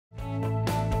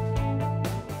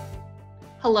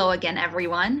Hello again,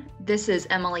 everyone. This is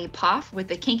Emily Poff with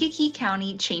the Kankakee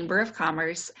County Chamber of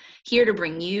Commerce, here to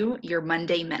bring you your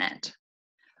Monday Minute.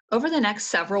 Over the next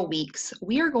several weeks,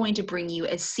 we are going to bring you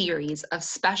a series of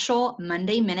special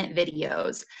Monday Minute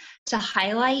videos to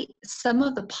highlight some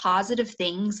of the positive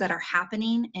things that are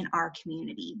happening in our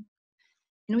community.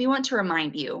 And we want to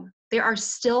remind you, there are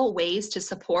still ways to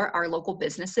support our local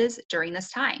businesses during this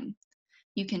time.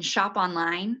 You can shop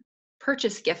online,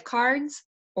 purchase gift cards,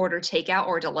 order takeout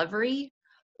or delivery,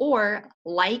 or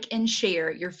like and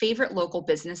share your favorite local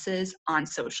businesses on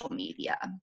social media.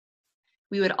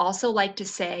 We would also like to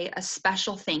say a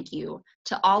special thank you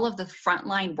to all of the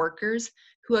frontline workers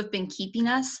who have been keeping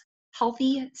us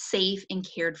healthy, safe, and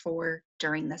cared for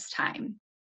during this time.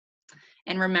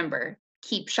 And remember,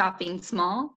 keep shopping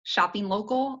small, shopping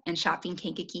local, and shopping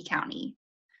Kankakee County.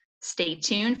 Stay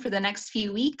tuned for the next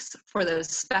few weeks for those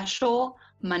special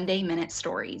Monday Minute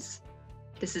stories.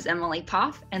 This is Emily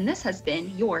Poff, and this has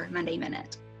been your Monday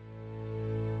Minute.